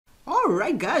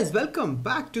Alright guys, welcome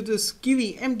back to this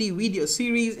KivyMD video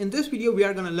series. In this video we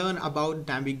are going to learn about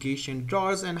navigation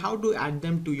drawers and how to add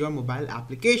them to your mobile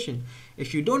application.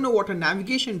 If you don't know what a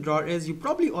navigation drawer is, you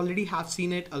probably already have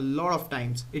seen it a lot of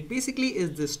times. It basically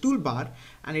is this toolbar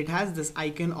and it has this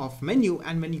icon of menu,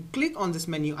 and when you click on this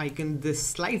menu icon,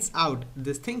 this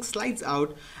thing slides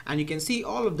out and you can see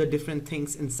all of the different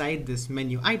things inside this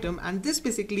menu item, and this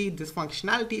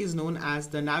functionality is known as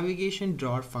the navigation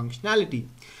drawer functionality.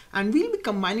 And we'll be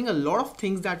combining a lot of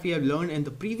things that we have learned in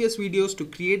the previous videos to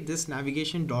create this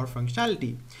navigation drawer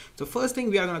functionality. So first thing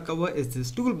we are going to cover is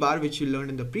this toolbar, which you learned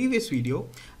in the previous video,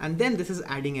 and then this is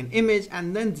adding an image,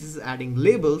 and then this is adding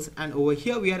labels, and over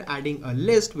here we are adding a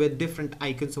list with different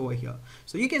icons over here.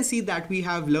 So you can see that we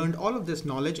have learned all of this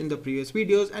knowledge in the previous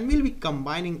videos, and we'll be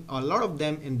combining a lot of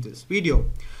them in this video.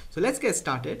 So let's get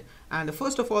started. And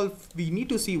first of all, we need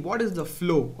to see what is the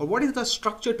flow or what is the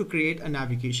structure to create a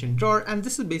navigation drawer. And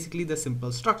this is basically the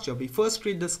simple structure. We first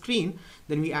create the screen,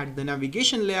 then we add the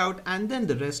navigation layout, and then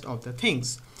the rest of the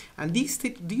things. And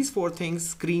these four things,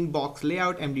 screen, box,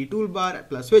 layout, MD toolbar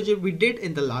plus widget, we did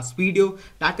in the last video.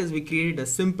 That is, we created a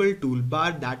simple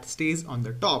toolbar that stays on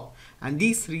the top. And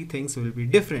these three things will be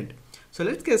different. So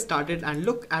let's get started and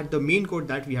look at the main code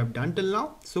that we have done till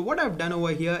now. So what I've done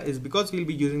over here is, because we'll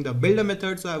be using the builder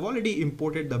method, so I've already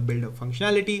imported the builder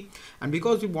functionality, and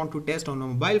because we want to test on a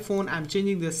mobile phone, I'm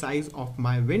changing the size of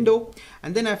my window,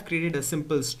 and then I've created a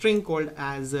simple string called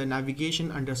as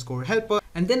navigation_helper,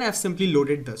 and then I've simply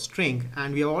loaded the string.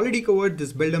 And we have already covered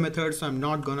this builder method, so I'm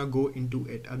not gonna go into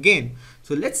it again.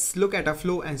 So let's look at a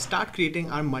flow and start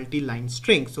creating our multi-line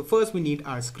string. So first we need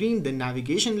our screen, then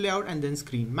navigation layout, and then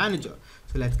screen manager.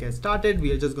 So let's get started.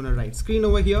 We are just going to write screen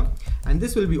over here, and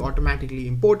this will be automatically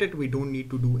imported. We don't need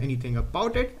to do anything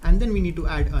about it. And then we need to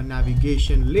add a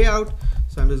navigation layout.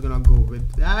 So I'm just going to go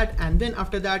with that. And then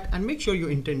after that, and make sure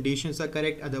your indentations are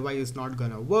correct, otherwise it's not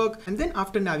going to work. And then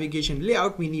after navigation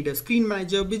layout, we need a screen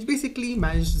manager, which basically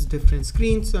manages different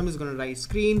screens. So I'm just going to write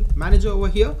screen manager over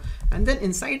here. And then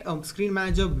inside a screen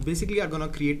manager, we basically are going to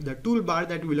create the toolbar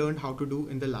that we learned how to do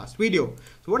in the last video.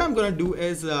 So what I'm going to do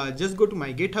is just go to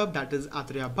my GitHub, that is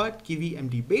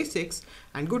KivyMD Basics,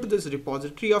 and go to this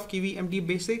repository of KivyMD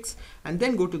Basics, and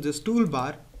then go to this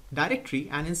toolbar directory,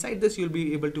 and inside this you'll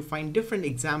be able to find different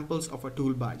examples of a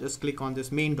toolbar. Just click on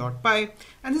this main.py,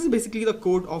 and this is basically the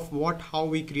code of how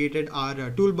we created our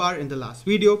toolbar in the last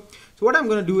video. So what I'm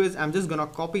going to do is I'm just going to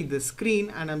copy this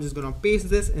screen, and I'm just going to paste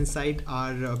this inside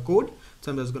our code.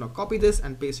 So I'm just going to copy this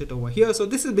and paste it over here. So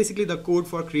this is basically the code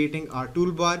for creating our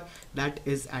toolbar that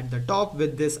is at the top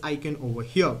with this icon over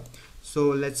here. So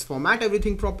let's format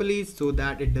everything properly so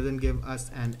that it doesn't give us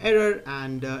an error,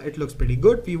 and it looks pretty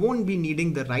good. We won't be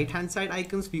needing the right hand side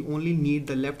icons. We only need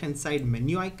the left hand side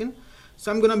menu icon.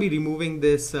 So I'm going to be removing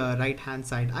this right hand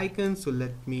side icon. So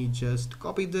let me just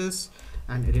copy this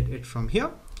and edit it from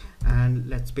here. And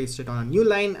let's paste it on a new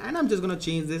line, and I'm just going to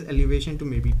change this elevation to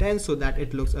maybe 10 so that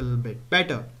it looks a little bit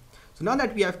better. So now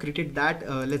that we have created that,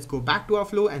 let's go back to our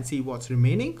flow and see what's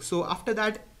remaining. So after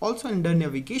that, also under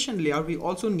navigation layout, we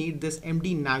also need this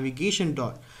MD navigation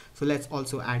drawer. So let's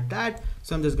also add that.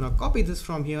 So I'm just going to copy this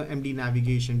from here, MD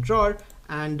navigation drawer,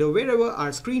 and wherever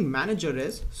our screen manager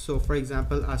is. So for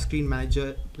example, our screen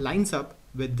manager lines up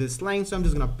with this line. So I'm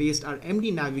just going to paste our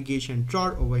MD navigation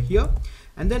drawer over here.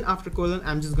 And then after colon,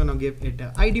 I'm just going to give it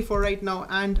an ID for right now.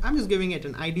 And I'm just giving it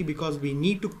an ID because we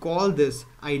need to call this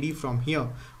ID from here,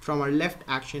 from our left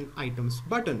action items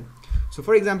button. So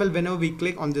for example, whenever we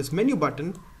click on this menu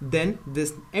button, then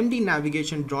this MD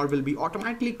navigation drawer will be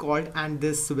automatically called, and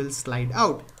this will slide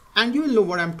out. And you will know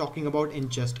what I'm talking about in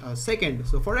just a second.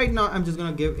 So for right now, I'm just going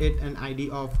to give it an ID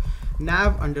of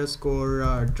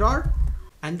nav_drawer.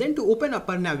 And then to open up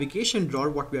our navigation drawer,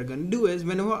 what we are going to do is,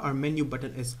 whenever our menu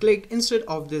button is clicked, instead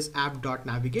of this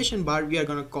app.navigation bar, we are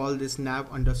going to call this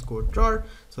nav_drawer.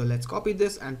 So let's copy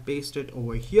this and paste it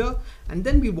over here. And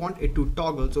then we want it to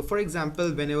toggle. So for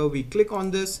example, whenever we click on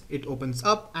this, it opens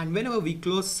up, and whenever we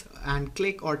close and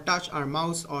click or touch our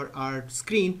mouse or our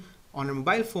screen on a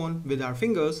mobile phone with our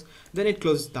fingers, then it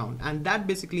closes down, and that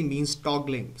basically means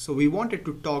toggling. So we want it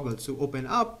to toggle, so open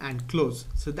up and close.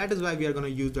 So that is why we are going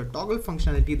to use the toggle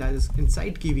functionality that is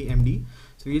inside KivyMD.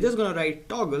 So we're just going to write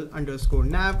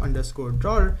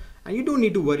toggle_nav_drawer, and you don't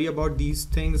need to worry about these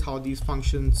things, how these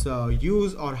functions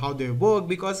use or how they work,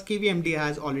 because KivyMD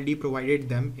has already provided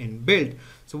them in build.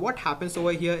 So what happens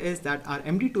over here is that our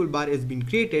MD toolbar is being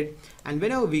created, and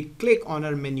whenever we click on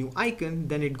our menu icon,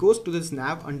 then it goes to this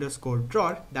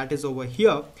nav_drawer that is over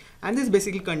here, And this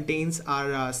basically contains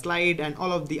our slide and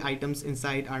all of the items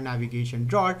inside our navigation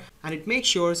drawer, and it makes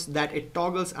sure that it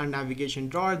toggles our navigation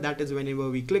drawer. That is, whenever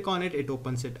we click on it, it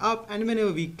opens it up, and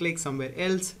whenever we click somewhere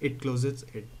else, it closes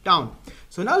it down.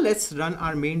 So now let's run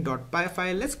our main.py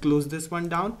file. Let's close this one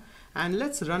down and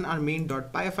let's run our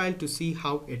main.py file to see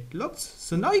how it looks.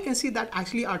 So now you can see that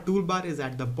actually our toolbar is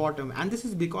at the bottom, and this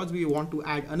is because we want to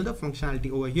add another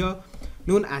functionality over here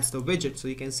known as the widget. So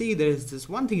you can see there is this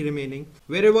one thing remaining.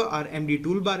 Wherever our MD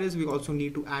toolbar is, we also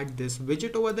need to add this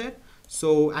widget over there.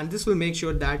 So, and this will make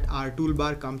sure that our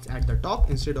toolbar comes at the top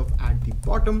instead of at the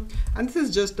bottom. And this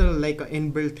is just like an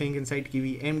inbuilt thing inside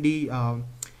KivyMD.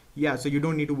 Yeah, so you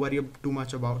don't need to worry too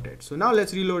much about it. So now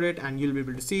let's reload it, and you'll be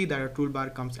able to see that our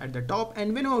toolbar comes at the top,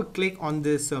 and whenever we click on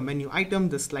this menu item,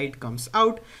 the slide comes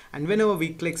out, and whenever we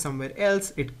click somewhere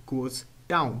else, it goes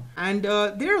down. And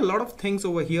there are a lot of things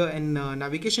over here in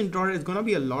navigation drawer. It's gonna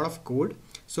be a lot of code.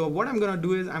 So what I'm gonna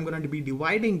do is I'm gonna be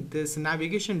dividing this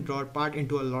navigation drawer part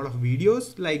into a lot of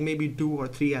videos, like maybe 2 or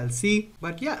 3 I'll see.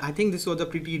 But yeah, I think this was a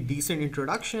pretty decent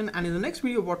introduction, and in the next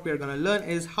video what we're gonna learn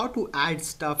is how to add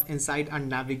stuff inside our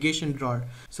navigation drawer.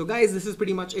 So guys, this is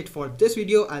pretty much it for this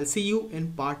video. I'll see you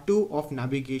in part 2 of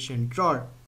navigation drawer.